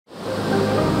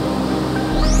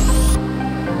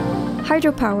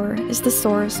Hydropower is the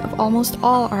source of almost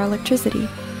all our electricity.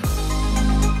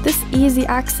 This easy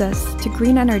access to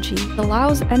green energy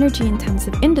allows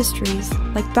energy-intensive industries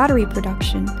like battery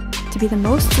production to be the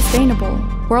most sustainable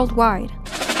worldwide.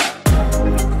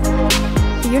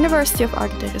 The University of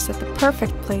Agder is at the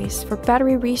perfect place for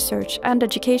battery research and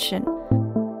education.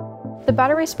 The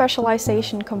battery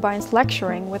specialization combines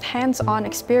lecturing with hands-on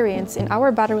experience in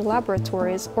our battery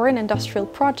laboratories or in industrial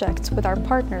projects with our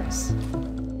partners.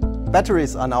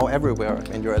 Batteries are now everywhere,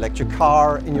 in your electric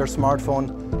car, in your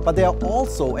smartphone, but they are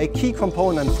also a key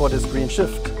component for this green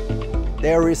shift.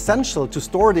 They are essential to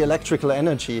store the electrical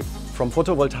energy from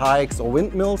photovoltaics or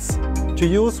windmills to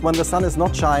use when the sun is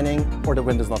not shining or the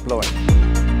wind is not blowing.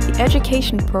 The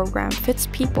education program fits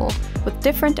people with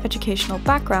different educational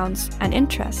backgrounds and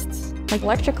interests, like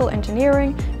electrical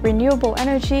engineering, renewable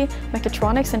energy,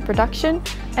 mechatronics and production,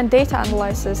 and data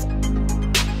analysis.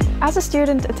 As a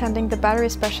student attending the battery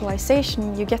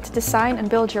specialization, you get to design and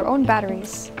build your own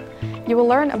batteries. You will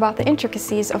learn about the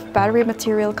intricacies of battery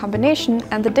material combination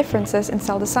and the differences in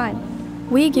cell design.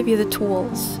 We give you the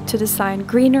tools to design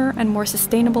greener and more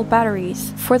sustainable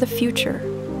batteries for the future.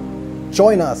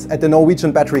 Join us at the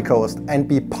Norwegian Battery Coast and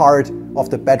be part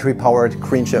of the battery-powered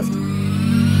green shift.